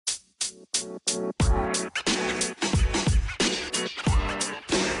Este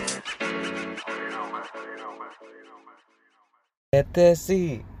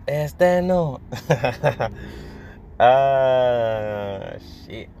sí, este no.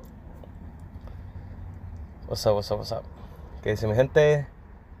 Shit. What's up, what's up, what's up? ¿Qué dice mi gente?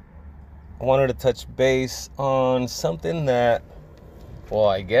 I wanted to touch base on something that, well,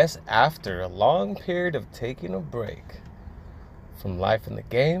 I guess after a long period of taking a break from life in the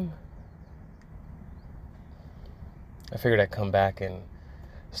game, I figured I'd come back and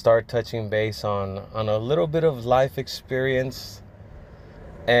start touching base on a little bit of life experience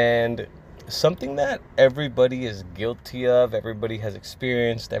and something that everybody is guilty of, everybody has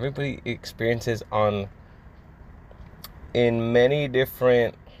experienced, everybody experiences in many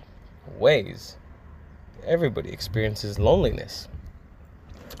different ways. Everybody experiences loneliness,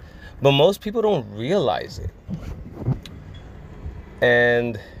 but most people don't realize it.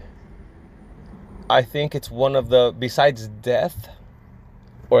 And I think it's one of the, besides death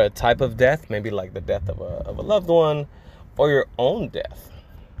or a type of death, maybe like the death of a loved one or your own death,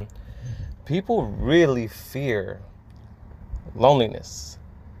 people really fear loneliness.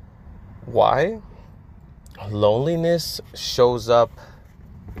 Why? Loneliness shows up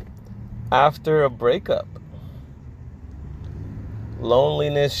after a breakup.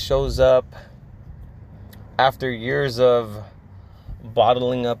 Loneliness shows up after years of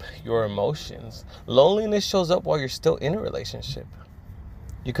bottling up your emotions. Loneliness shows up while you're still in a relationship.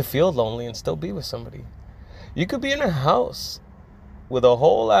 You could feel lonely and still be with somebody. You could be in a house with a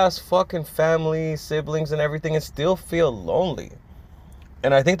whole ass fucking family, siblings and everything and still feel lonely.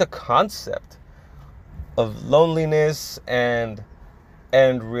 And I think the concept of loneliness and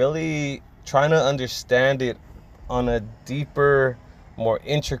really trying to understand it on a deeper, more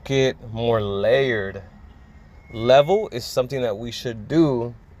intricate, more layered level is something that we should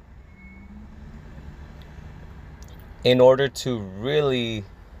do in order to really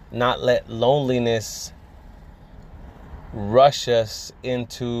not let loneliness rush us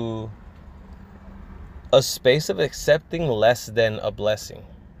into a space of accepting less than a blessing.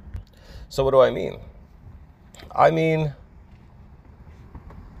 So what do I mean? I mean,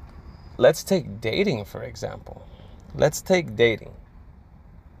 let's take dating, for example. Let's take dating.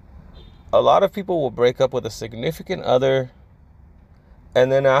 A lot of people will break up with a significant other,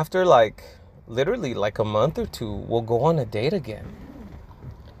 and then after literally a month or two, will go on a date again.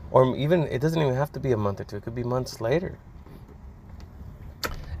 Or even, it doesn't even have to be a month or two. It could be months later.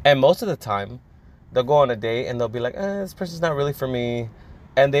 And most of the time, they'll go on a date and they'll be like, this person's not really for me.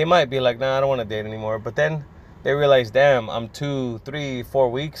 And they might be like, nah, I don't want to date anymore. But then they realize, damn, I'm 2, 3,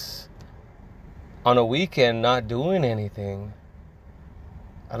 4 weeks on a weekend not doing anything.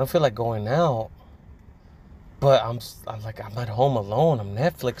 I don't feel like going out. But I'm at home alone. I'm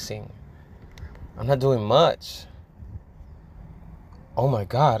Netflixing. I'm not doing much. Oh my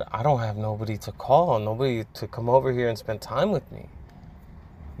God, I don't have nobody to call, nobody to come over here and spend time with me.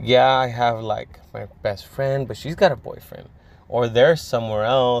 Yeah, I have my best friend, but she's got a boyfriend. Or they're somewhere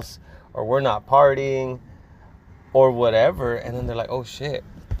else, or we're not partying, or whatever. And then they're like, oh shit.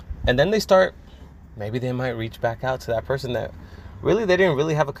 And then maybe they might reach back out to that person that really they didn't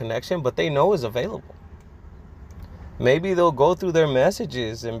really have a connection, but they know is available. Maybe they'll go through their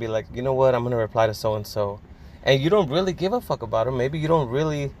messages and be like, you know what, I'm going to reply to so-and-so. And you don't really give a fuck about them. Maybe you don't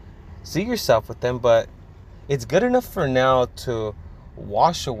really see yourself with them, but it's good enough for now to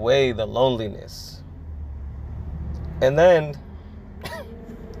wash away the loneliness. And then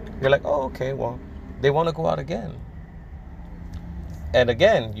you're like, oh, okay, well, they want to go out again. And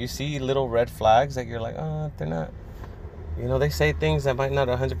again, you see little red flags that you're like, oh, they're not, they say things that might not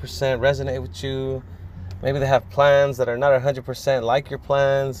 100% resonate with you. Maybe they have plans that are not 100% like your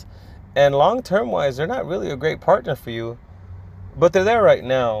plans. And long-term wise, they're not really a great partner for you. But they're there right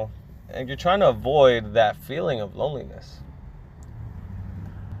now. And you're trying to avoid that feeling of loneliness.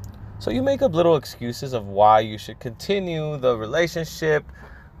 So you make up little excuses of why you should continue the relationship,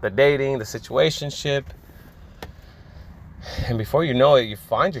 the dating, the situationship. And before you know it, you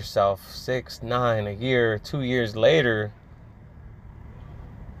find yourself 6, 9, a year, 2 years later,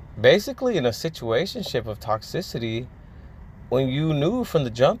 basically in a situationship of toxicity when you knew from the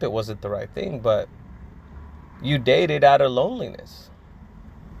jump it wasn't the right thing, but you dated out of loneliness,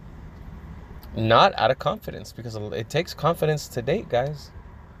 not out of confidence, because it takes confidence to date, guys.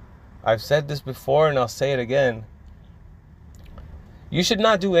 I've said this before and I'll say it again. You should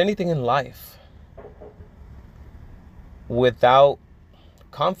not do anything in life without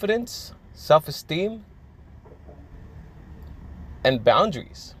confidence, self-esteem, and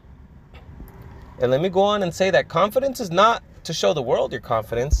boundaries. And let me go on and say that confidence is not to show the world your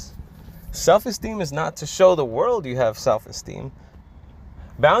confidence. Self-esteem is not to show the world you have self-esteem.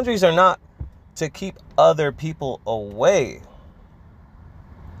 Boundaries are not to keep other people away.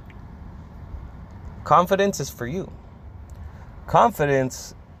 Confidence is for you.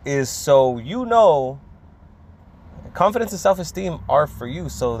 Confidence is so you know. Confidence and self-esteem are for you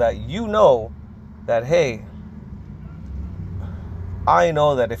so that you know that, hey, I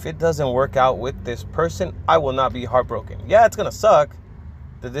know that if it doesn't work out with this person, I will not be heartbroken. Yeah, it's going to suck.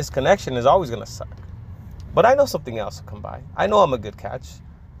 The disconnection is always going to suck. But I know something else will come by. I know I'm a good catch.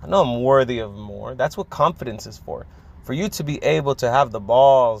 I know I'm worthy of more. That's what confidence is for. For you to be able to have the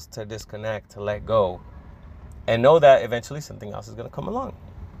balls to disconnect, to let go, and know that eventually something else is going to come along.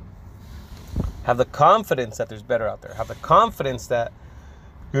 Have the confidence that there's better out there. Have the confidence that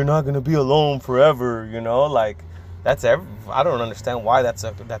you're not going to be alone forever, like I don't understand why that's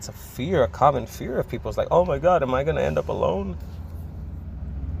a fear, a common fear of people. It's like, oh my God, am I going to end up alone?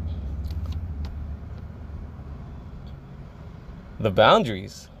 The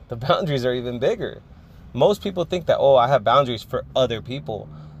boundaries are even bigger. Most people think that, I have boundaries for other people.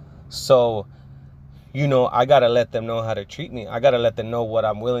 So, I got to let them know how to treat me. I got to let them know what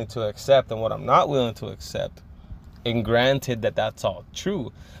I'm willing to accept and what I'm not willing to accept. And granted that that's all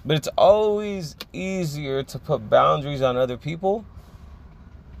true. But it's always easier to put boundaries on other people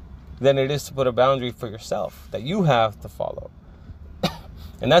than it is to put a boundary for yourself that you have to follow.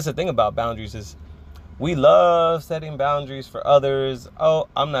 And that's the thing about boundaries is we love setting boundaries for others. Oh,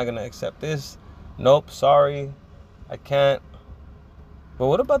 I'm not going to accept this. Nope, sorry, I can't. But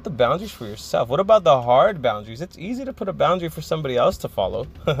what about the boundaries for yourself? What about the hard boundaries? It's easy to put a boundary for somebody else to follow.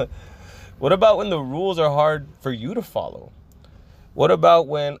 What about when the rules are hard for you to follow? What about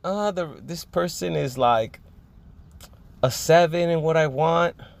when this person is like a 7 in what I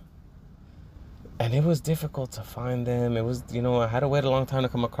want, and it was difficult to find them. It was, I had to wait a long time to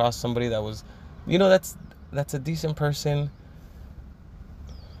come across somebody that was, that's a decent person.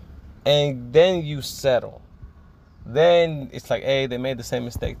 And then you settle. Then it's like, hey, they made the same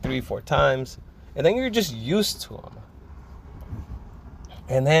mistake 3-4 times. And then you're just used to them.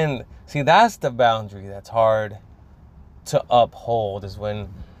 And then, see, that's the boundary that's hard to uphold, is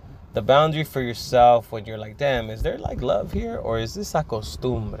when the boundary for yourself, when you're like, damn, is there like love here? Or is this a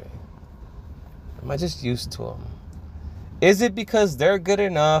costumbre? Am I just used to them? Is it because they're good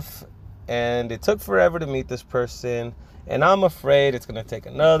enough and it took forever to meet this person, and I'm afraid it's going to take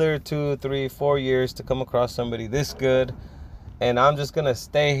another 2, 3, 4 years to come across somebody this good, and I'm just going to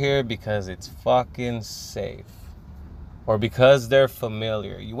stay here because it's fucking safe, or because they're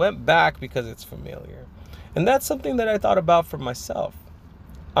familiar? You went back because it's familiar. And that's something that I thought about for myself.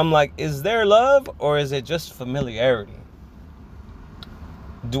 I'm like, is there love or is it just familiarity?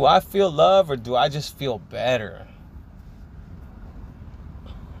 Do I feel love or do I just feel better?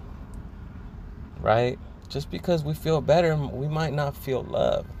 Right? Just because we feel better, we might not feel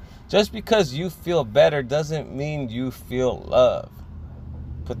love. Just because you feel better doesn't mean you feel love.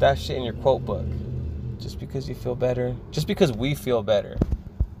 Put that shit in your quote book. Just because you feel better, just because we feel better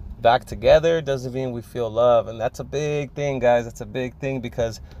back together doesn't mean we feel love. And that's a big thing, guys. That's a big thing,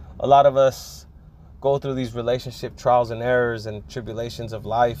 because a lot of us go through these relationship trials and errors and tribulations of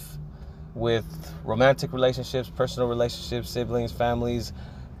life with romantic relationships, personal relationships, siblings, families,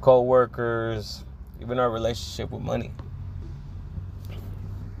 co-workers, even our relationship with money.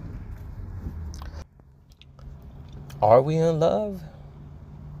 Are we in love?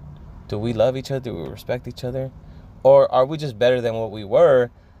 Do we love each other? Do we respect each other? Or are we just better than what we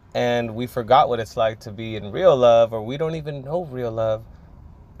were, and we forgot what it's like to be in real love, or we don't even know real love,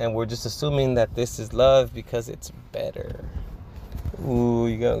 and we're just assuming that this is love because it's better? Ooh,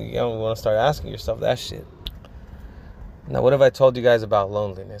 you want to start asking yourself that shit. Now, what have I told you guys about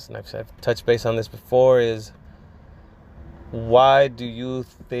loneliness? And I've touched base on this before, is why do you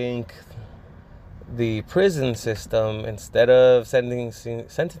think the prison system, instead of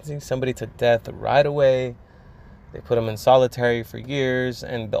sentencing somebody to death right away, they put them in solitary for years,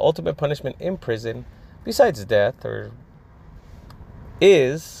 and the ultimate punishment in prison, besides death,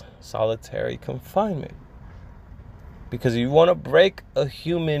 is solitary confinement? Because you want to break a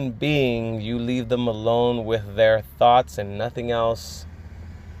human being, you leave them alone with their thoughts and nothing else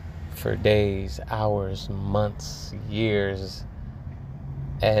for days, hours, months, years.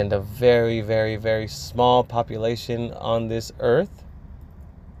 And a very, very, very small population on this earth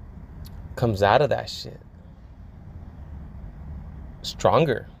comes out of that shit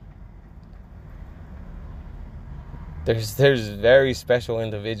stronger. There's very special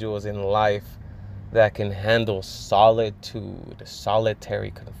individuals in life that can handle solitude,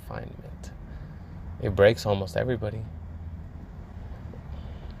 solitary confinement. It breaks almost everybody.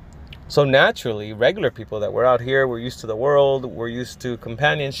 So naturally, regular people that we're out here, we're used to the world, we're used to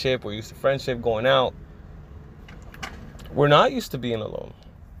companionship, we're used to friendship, going out. We're not used to being alone.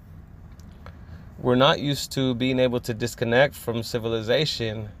 We're not used to being able to disconnect from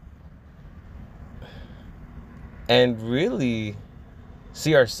civilization and really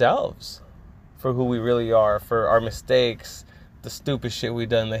see ourselves for who we really are, for our mistakes, the stupid shit we've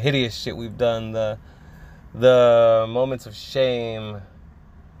done, the hideous shit we've done, the moments of shame.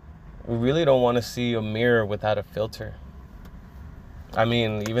 We really don't want to see a mirror without a filter. I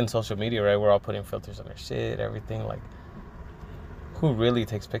mean, even social media, right? We're all putting filters on our shit, everything. Like, who really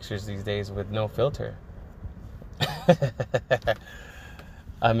takes pictures these days with no filter?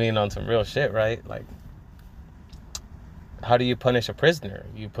 I mean, on some real shit, right? Like, how do you punish a prisoner?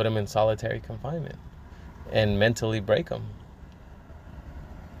 You put him in solitary confinement and mentally break him.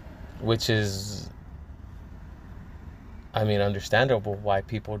 Which is, I mean, understandable why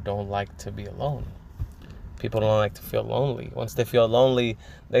people don't like to be alone. People don't like to feel lonely. Once they feel lonely,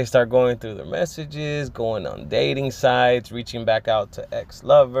 they start going through their messages, going on dating sites, reaching back out to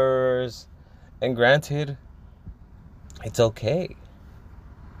ex-lovers. And granted, it's okay.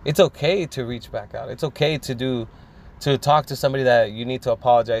 It's okay to reach back out. It's okay to talk to somebody that you need to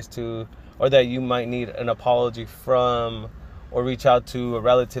apologize to, or that you might need an apology from, or reach out to a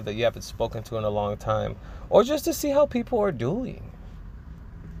relative that you haven't spoken to in a long time, or just to see how people are doing.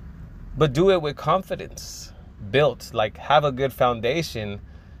 But do it with confidence built, like have a good foundation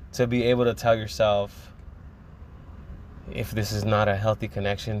to be able to tell yourself, if this is not a healthy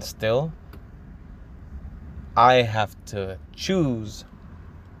connection still, I have to choose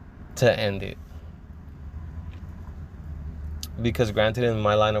to end it. Because granted, in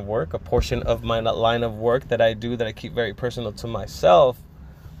my line of work, a portion of my line of work that I do, that I keep very personal to myself,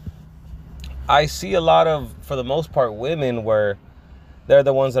 I see a lot of, for the most part, women where they're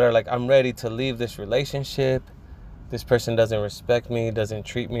the ones that are like, I'm ready to leave this relationship. This person doesn't respect me, doesn't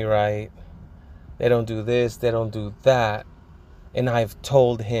treat me right. They don't do this, they don't do that. And I've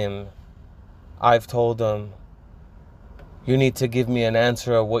told them, you need to give me an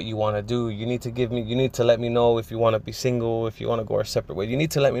answer of what you want to do. You need to let me know if you want to be single, if you want to go our separate ways. You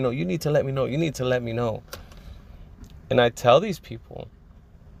need to let me know. And I tell these people,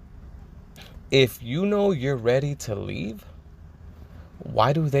 if you know you're ready to leave,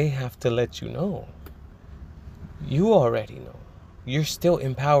 why do they have to let you know? You already know. You're still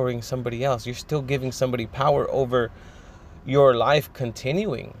empowering somebody else. You're still giving somebody power over your life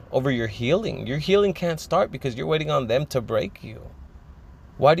continuing, over your healing. Your healing can't start because you're waiting on them to break you.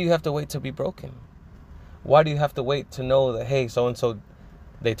 Why do you have to wait to be broken? Why do you have to wait to know that, hey, so-and-so,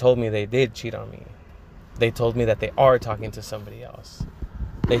 they told me they did cheat on me. They told me that they are talking to somebody else.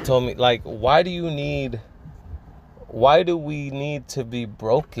 They told me, like, why do we need to be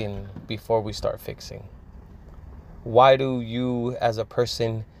broken before we start fixing? Why do you as a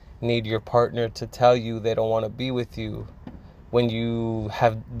person need your partner to tell you they don't want to be with you when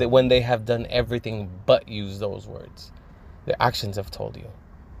they have done everything but use those words? Their actions have told you.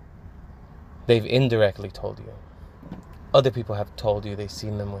 They've indirectly told you. Other people have told you they've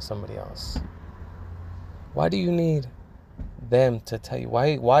seen them with somebody else. Why do you need them to tell you?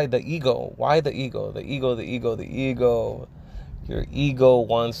 Why the ego? Why the ego? The ego. Your ego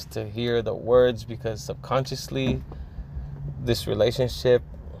wants to hear the words because subconsciously this relationship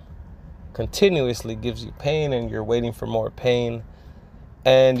continuously gives you pain, and you're waiting for more pain.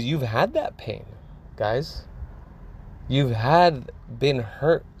 And you've had that pain, guys. You've been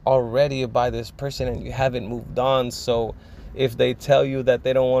hurt already by this person and you haven't moved on. So if they tell you that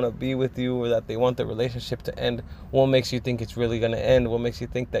they don't want to be with you, or that they want the relationship to end, what makes you think it's really going to end? What makes you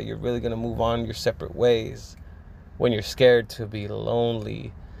think that you're really going to move on your separate ways when you're scared to be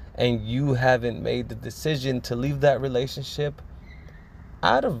lonely and you haven't made the decision to leave that relationship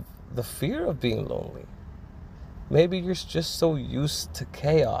out of the fear of being lonely? Maybe you're just so used to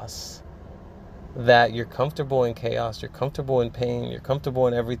chaos that you're comfortable in chaos, you're comfortable in pain, you're comfortable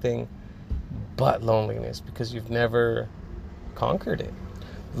in everything but loneliness, because you've never conquered it.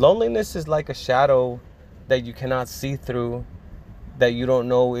 Loneliness is like a shadow that you cannot see through, that you don't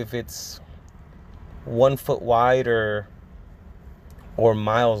know if it's 1 foot wide or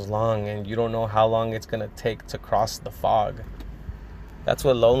miles long, and you don't know how long it's going to take to cross the fog. That's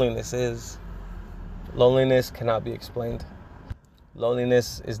what loneliness is. Loneliness cannot be explained.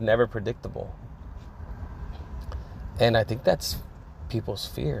 Loneliness is never predictable. And I think that's people's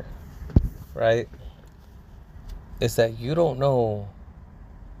fear, right? Is that you don't know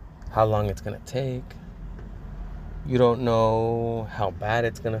how long it's going to take. You don't know how bad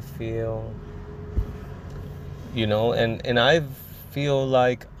it's going to feel. You know, and I feel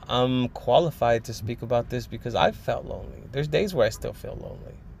like I'm qualified to speak about this because I've felt lonely. There's days where I still feel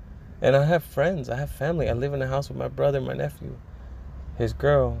lonely. And I have friends, I have family. I live in a house with my brother, my nephew, his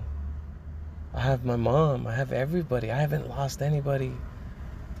girl. I have my mom. I have everybody. I haven't lost anybody.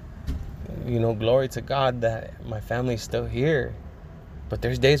 You know, glory to God that my family's still here. But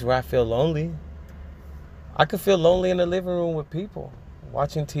there's days where I feel lonely. I could feel lonely in the living room with people,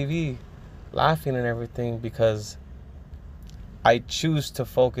 watching TV, laughing and everything, because I choose to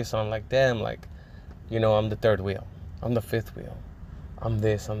focus on like, damn, like, you know, I'm the third wheel. I'm the fifth wheel. I'm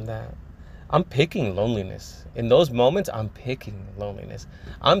this, I'm that. I'm picking loneliness. In those moments, I'm picking loneliness.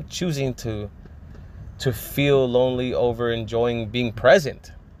 I'm choosing to feel lonely over enjoying being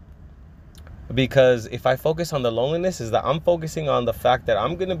present. Because if I focus on the loneliness, is that I'm focusing on the fact that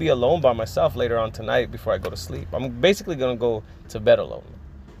I'm going to be alone by myself later on tonight before I go to sleep. I'm basically going to go to bed alone.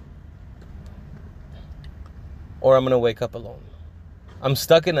 Or I'm going to wake up alone. I'm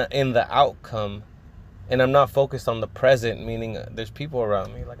stuck in the outcome, and I'm not focused on the present, meaning there's people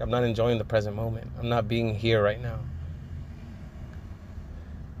around me. Like, I'm not enjoying the present moment. I'm not being here right now.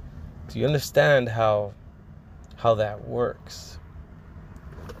 Do you understand how that works?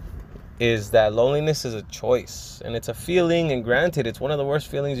 Is that loneliness is a choice, and it's a feeling, and granted, it's one of the worst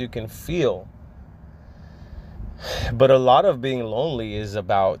feelings you can feel. But a lot of being lonely is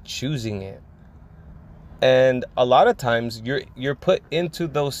about choosing it. And a lot of times you're put into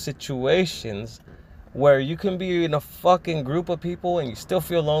those situations where you can be in a fucking group of people and you still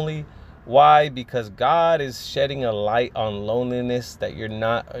feel lonely. Why? Because God is shedding a light on loneliness that you're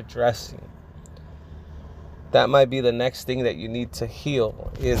not addressing. That might be the next thing that you need to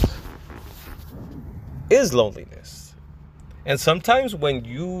heal is loneliness. And sometimes when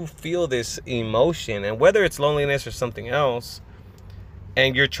you feel this emotion, and whether it's loneliness or something else,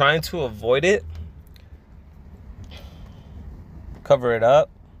 and you're trying to avoid it, cover it up,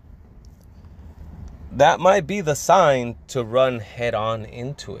 that might be the sign to run head on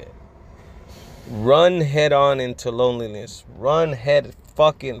into it. Run head on into loneliness. Run head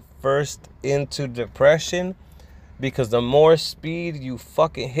fucking first into depression, because the more speed you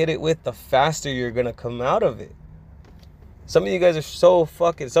fucking hit it with, the faster you're gonna come out of it. Some of you guys are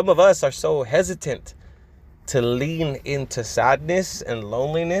some of us are so hesitant to lean into sadness and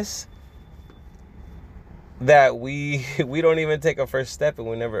loneliness that we don't even take a first step and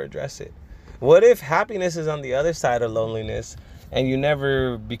we never address it. What if happiness is on the other side of loneliness and you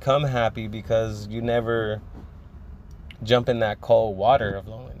never become happy because you never jump in that cold water of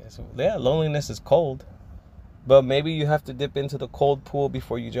loneliness? Yeah, loneliness is cold, but maybe you have to dip into the cold pool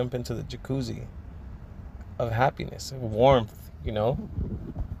before you jump into the jacuzzi of happiness, warmth, you know?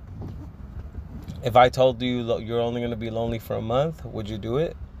 If I told you you're only going to be lonely for a month, would you do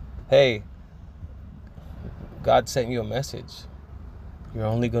it? Hey, God sent you a message. You're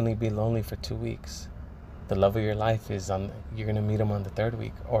only going to be lonely for 2 weeks. The love of your life you're going to meet him on the third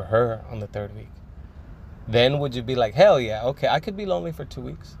week, or her on the third week. Then would you be like, hell yeah, okay, I could be lonely for 2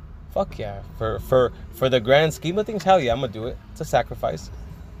 weeks. Fuck yeah. For the grand scheme of things, hell yeah, I'm going to do it. It's a sacrifice.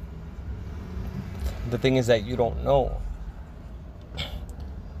 The thing is that you don't know.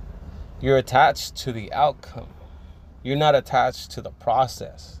 You're attached to the outcome. You're not attached to the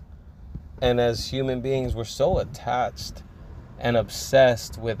process. And as human beings, we're so attached and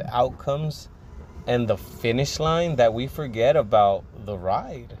obsessed with outcomes and the finish line that we forget about the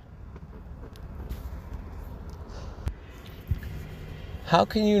ride. How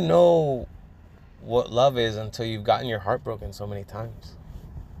can you know what love is until you've gotten your heart broken so many times?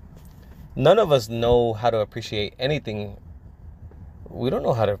 None of us know how to appreciate anything. We don't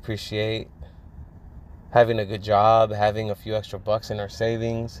know how to appreciate having a good job, having a few extra bucks in our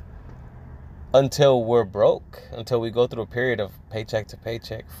savings, until we're broke, until we go through a period of paycheck to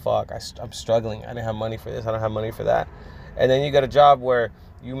paycheck. Fuck, I'm struggling. I didn't have money for this. I don't have money for that. And then you get a job where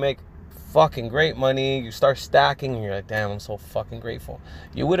you make fucking great money. You start stacking and you're like, damn, I'm so fucking grateful.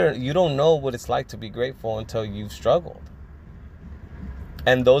 You don't know what it's like to be grateful until you've struggled.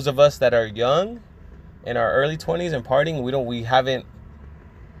 And those of us that are young, in our early 20s and partying, we haven't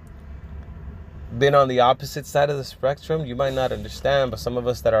been on the opposite side of the spectrum. You might not understand, but some of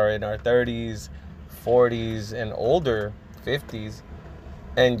us that are in our 30s, 40s, and older, 50s,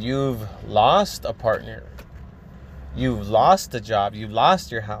 and you've lost a partner, you've lost a job, you've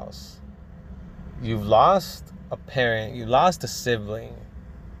lost your house, you've lost a parent, you lost a sibling,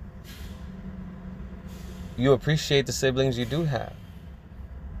 you appreciate the siblings you do have.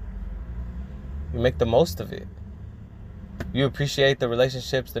 You make the most of it. You appreciate the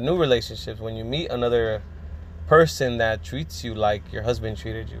relationships, the new relationships, when you meet another person that treats you like your husband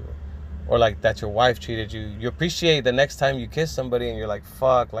treated you, or like that your wife treated you. You appreciate the next time you kiss somebody and you're like,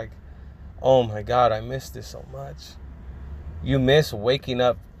 fuck, like, oh my God, I miss this so much. You miss waking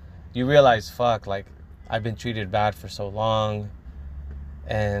up. You realize, fuck, like, I've been treated bad for so long,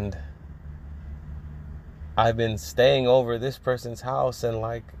 and I've been staying over this person's house, and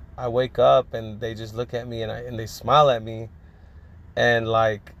like, I wake up and they just look at me and they smile at me, and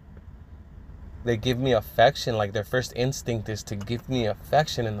like, they give me affection. Like, their first instinct is to give me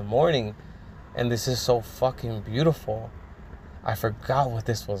affection in the morning. And this is so fucking beautiful. I forgot what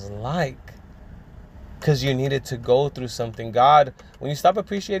this was like. Because you needed to go through something. God, when you stop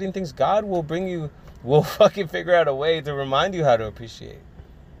appreciating things, God will fucking figure out a way to remind you how to appreciate.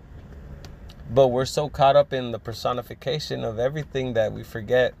 But we're so caught up in the personification of everything that we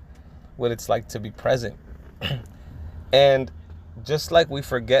forget what it's like to be present. And just like we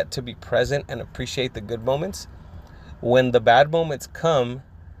forget to be present and appreciate the good moments, when the bad moments come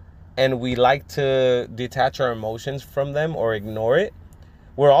and we like to detach our emotions from them or ignore it,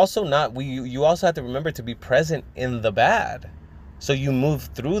 we're also not, you also have to remember to be present in the bad. So you move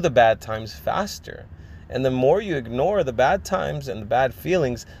through the bad times faster. And the more you ignore the bad times and the bad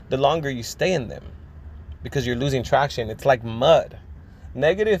feelings, the longer you stay in them, because you're losing traction. It's like mud.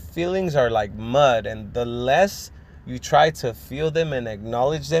 Negative feelings are like mud, and the less you try to feel them and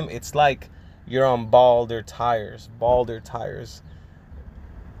acknowledge them, it's like you're on balder tires.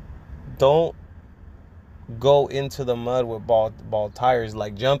 Don't go into the mud with bald tires.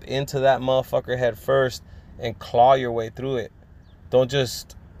 Like, jump into that motherfucker head first and claw your way through it. Don't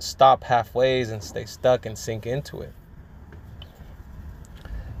just stop halfway and stay stuck and sink into it.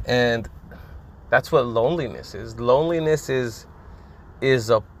 And that's what loneliness is. Loneliness is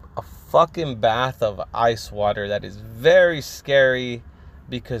a fucking bath of ice water that is very scary,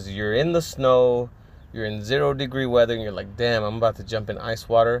 because you're in the snow, you're in 0-degree weather, and you're like, damn, I'm about to jump in ice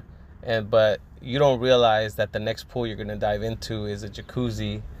water. But you don't realize that the next pool you're gonna dive into is a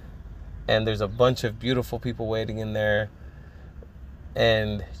jacuzzi, and there's a bunch of beautiful people waiting in there,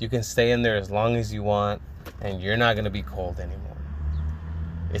 and you can stay in there as long as you want, and you're not gonna be cold anymore.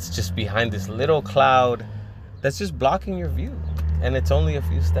 It's just behind this little cloud that's just blocking your view, and it's only a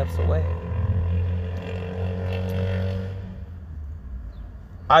few steps away.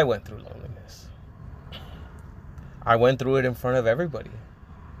 I went through loneliness. I went through it in front of everybody.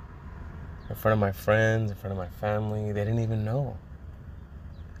 In front of my friends, in front of my family. They didn't even know.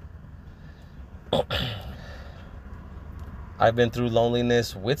 I've been through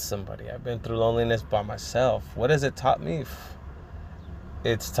loneliness with somebody. I've been through loneliness by myself. What has it taught me?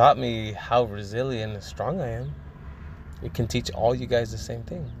 It's taught me how resilient and strong I am. It can teach all you guys the same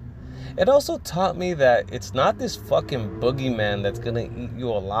thing. It also taught me that it's not this fucking boogeyman that's gonna eat you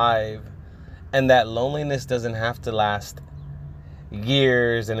alive, and that loneliness doesn't have to last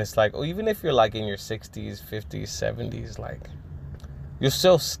years. And it's like, oh, even if you're like in your 60s, 50s, 70s, like, you're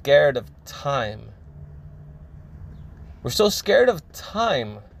so scared of time. We're so scared of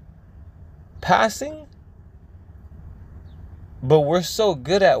time passing, but we're so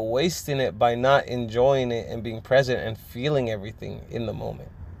good at wasting it by not enjoying it and being present and feeling everything in the moment.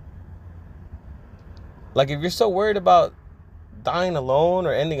 Like, if you're so worried about dying alone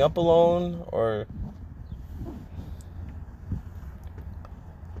or ending up alone, or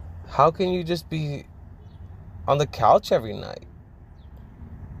how can you just be on the couch every night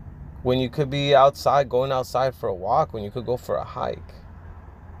when you could be outside, going outside for a walk, when you could go for a hike?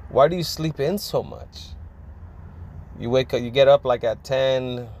 Why do you sleep in so much? You wake up, you get up like at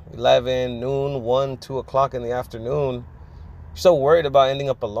 10, 11, noon, 1, 2 o'clock in the afternoon. You're so worried about ending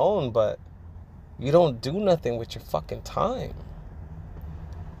up alone, but you don't do nothing with your fucking time.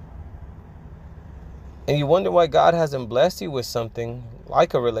 And you wonder why God hasn't blessed you with something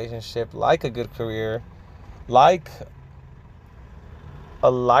like a relationship, like a good career, like a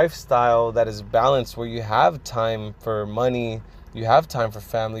lifestyle that is balanced, where you have time for money, you have time for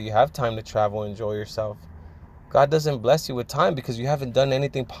family, you have time to travel, enjoy yourself. God doesn't bless you with time because you haven't done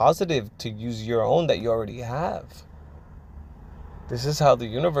anything positive to use your own that you already have. This is how the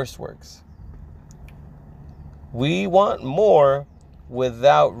universe works. We want more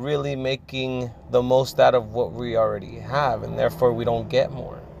without really making the most out of what we already have, and therefore we don't get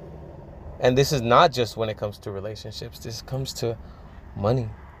more. And this is not just when it comes to relationships. This comes to money.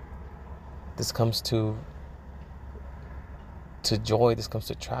 This comes to joy. This comes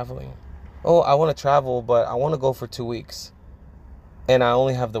to traveling. Oh, I want to travel, but I want to go for 2 weeks, and I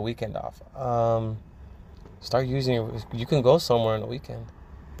only have the weekend off. Start using you can go somewhere on the weekend,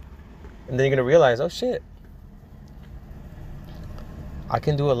 and then you're gonna realize, oh shit, I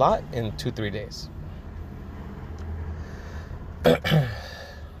can do a lot in 2-3 days.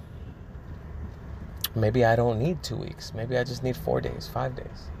 Maybe I don't need 2 weeks. Maybe I just need 4 days, 5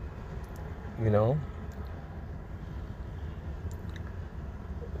 days. You know?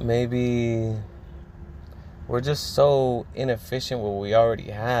 Maybe we're just so inefficient with what we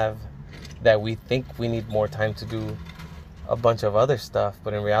already have that we think we need more time to do a bunch of other stuff,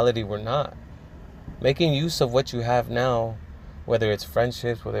 but in reality we're not. Making use of what you have now, whether it's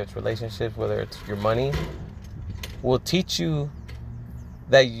friendships, whether it's relationships, whether it's your money, will teach you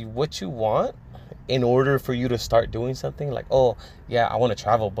that what you want in order for you to start doing something. Like, oh yeah, I want to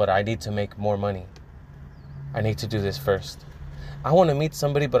travel, but I need to make more money. I need to do this first. I want to meet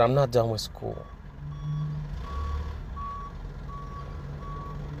somebody, but I'm not done with school.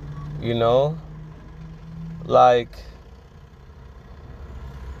 You know? Like,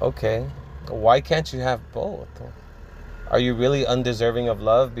 okay, why can't you have both? Are you really undeserving of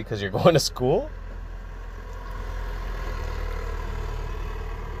love because you're going to school?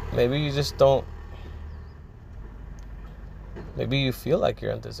 Maybe you just don't. Maybe you feel like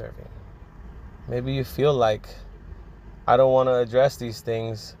you're undeserving. Maybe you feel like, I don't want to address these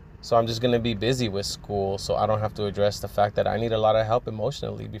things, so I'm just going to be busy with school so I don't have to address the fact that I need a lot of help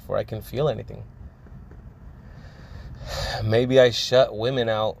emotionally before I can feel anything. Maybe I shut women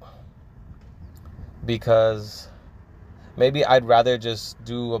out because maybe I'd rather just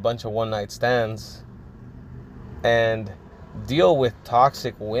do a bunch of one-night stands and deal with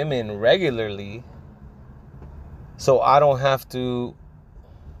toxic women regularly so I don't have to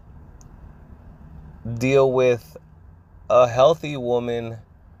deal with a healthy woman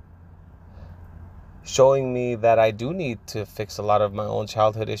showing me that I do need to fix a lot of my own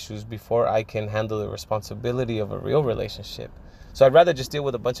childhood issues before I can handle the responsibility of a real relationship. So I'd rather just deal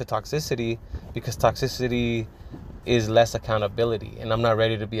with a bunch of toxicity because toxicity is less accountability and I'm not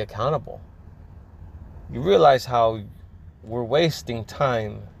ready to be accountable. You realize how we're wasting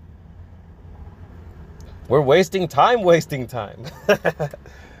time. We're wasting time.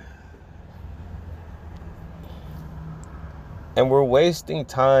 And we're wasting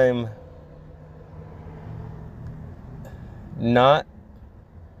time not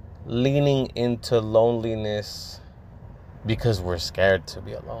leaning into loneliness because we're scared to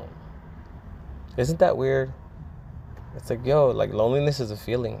be alone. Isn't that weird? It's like, yo, like loneliness is a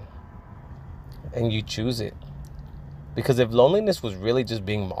feeling and you choose it. Because if loneliness was really just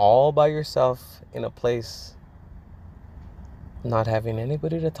being all by yourself in a place, not having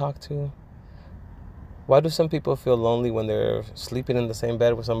anybody to talk to, why do some people feel lonely when they're sleeping in the same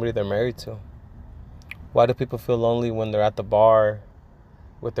bed with somebody they're married to? Why do people feel lonely when they're at the bar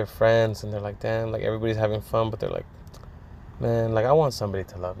with their friends and they're like, damn, like everybody's having fun, but they're like, man, like I want somebody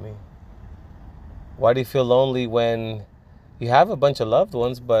to love me? Why do you feel lonely when you have a bunch of loved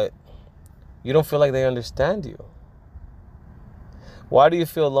ones, but you don't feel like they understand you? Why do you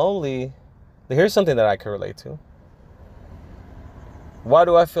feel lonely? Here's something that I can relate to. Why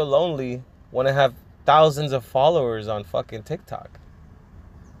do I feel lonely when I have thousands of followers on fucking TikTok?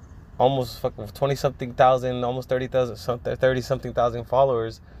 Almost fucking 20-something thousand, almost 30-something thousand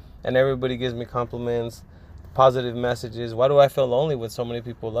followers, and everybody gives me compliments, positive messages. Why do I feel lonely when so many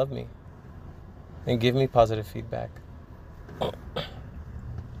people love me and give me positive feedback?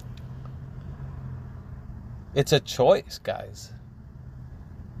 It's a choice, guys.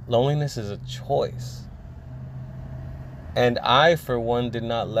 Loneliness is a choice. And I, for one, did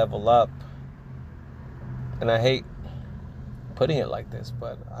not level up. And I hate putting it like this,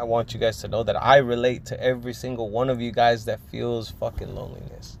 but I want you guys to know that I relate to every single one of you guys that feels fucking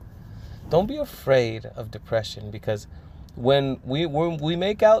loneliness. Don't be afraid of depression, because when we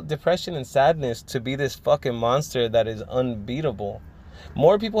make out depression and sadness to be this fucking monster that is unbeatable,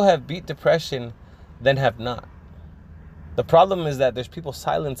 more people have beat depression than have not. The problem is that there's people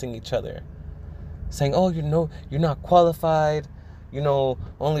silencing each other, saying, oh, you're not qualified,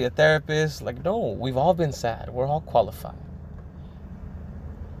 only a therapist. Like, no, we've all been sad. We're all qualified.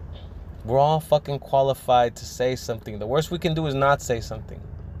 We're all fucking qualified to say something. The worst we can do is not say something.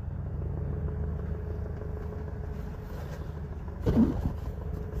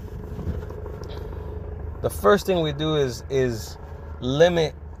 The first thing we do is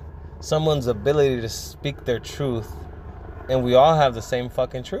limit someone's ability to speak their truth, and we all have the same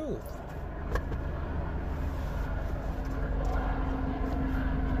fucking truth.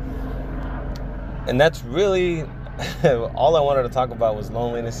 And that's really all I wanted to talk about was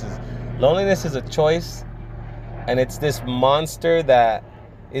loneliness. Loneliness is a choice, and it's this monster that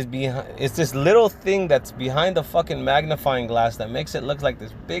is behind. It's this little thing that's behind the fucking magnifying glass that makes it look like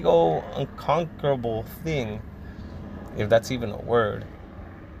this big old unconquerable thing, if that's even a word.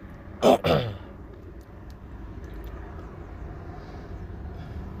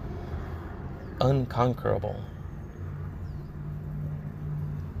 unconquerable.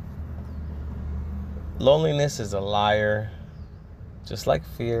 Loneliness is a liar, just like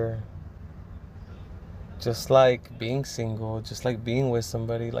fear, just like being single, just like being with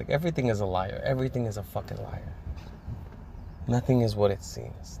somebody. Like, everything is a liar. Everything is a fucking liar. Nothing is what it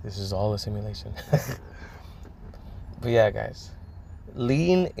seems. This is all a simulation. But yeah, guys,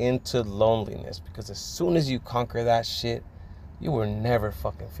 lean into loneliness, because as soon as you conquer that shit, you will never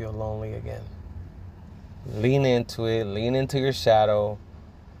fucking feel lonely again. Lean into it. Lean into your shadow.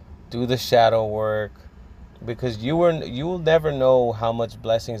 Do the shadow work. Because you will never know how much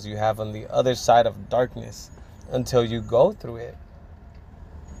blessings you have on the other side of darkness until you go through it.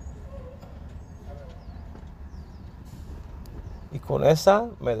 Y con esa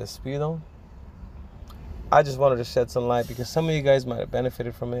me despido. I just wanted to shed some light because some of you guys might have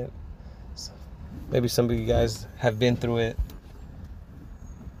benefited from it. Maybe some of you guys have been through it.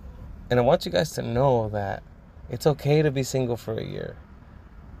 And I want you guys to know that it's okay to be single for a year,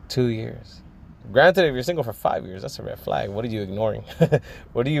 2 years. Granted, if you're single for 5 years, that's a red flag. What are you ignoring?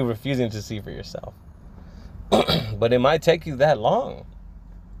 What are you refusing to see for yourself? But it might take you that long.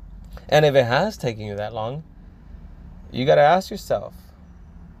 And if it has taken you that long, you got to ask yourself,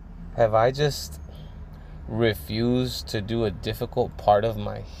 have I just refused to do a difficult part of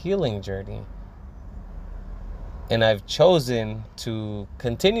my healing journey? And I've chosen to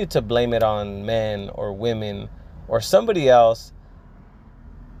continue to blame it on men or women or somebody else,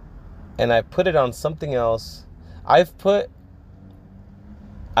 and I put it on something else. I've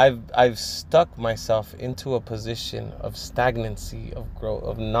stuck myself into a position of stagnancy, of growth,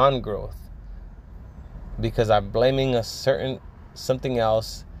 of non-growth, because I'm blaming something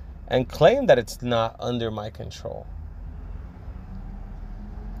else and claim that it's not under my control.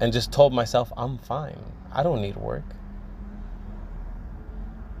 And just told myself, I'm fine. I don't need work.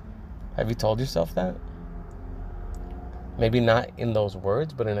 Have you told yourself that? Maybe not in those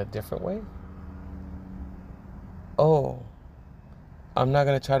words, but in a different way. Oh, I'm not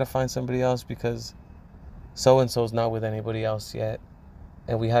going to try to find somebody else because so-and-so's not with anybody else yet.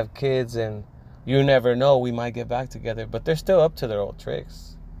 And we have kids, and you never know, we might get back together. But they're still up to their old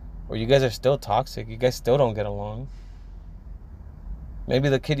tricks. Or you guys are still toxic. You guys still don't get along. Maybe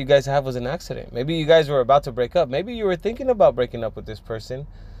the kid you guys have was an accident. Maybe you guys were about to break up. Maybe you were thinking about breaking up with this person,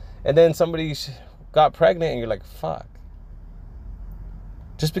 and then somebody got pregnant and you're like, fuck.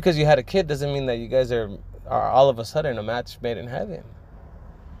 Just because you had a kid doesn't mean that you guys are all of a sudden a match made in heaven.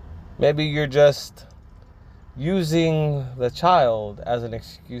 Maybe you're just using the child as an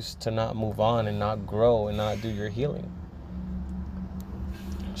excuse to not move on and not grow and not do your healing.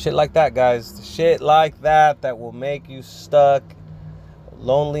 Shit like that, guys. Shit like that will make you stuck.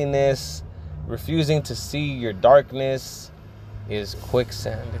 Loneliness, refusing to see your darkness is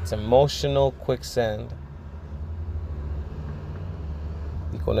quicksand. It's emotional quicksand.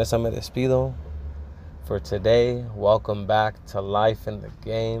 Y con esa me despido for today. Welcome back to Life in the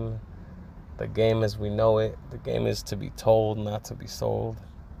Game. The game as we know it. The game is to be told, not to be sold.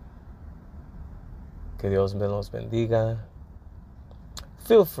 Que Dios me los bendiga.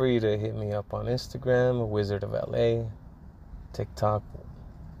 Feel free to hit me up on Instagram, Wizard of LA, TikTok,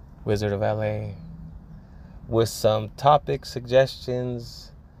 Wizard of LA, with some topic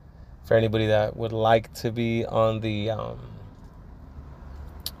suggestions for anybody that would like to be on the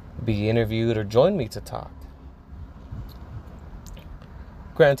be interviewed or join me to talk.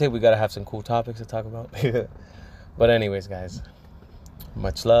 Granted, we gotta have some cool topics to talk about. But anyways, guys,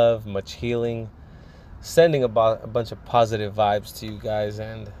 much love, much healing, sending a bunch of positive vibes to you guys,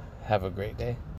 and have a great day.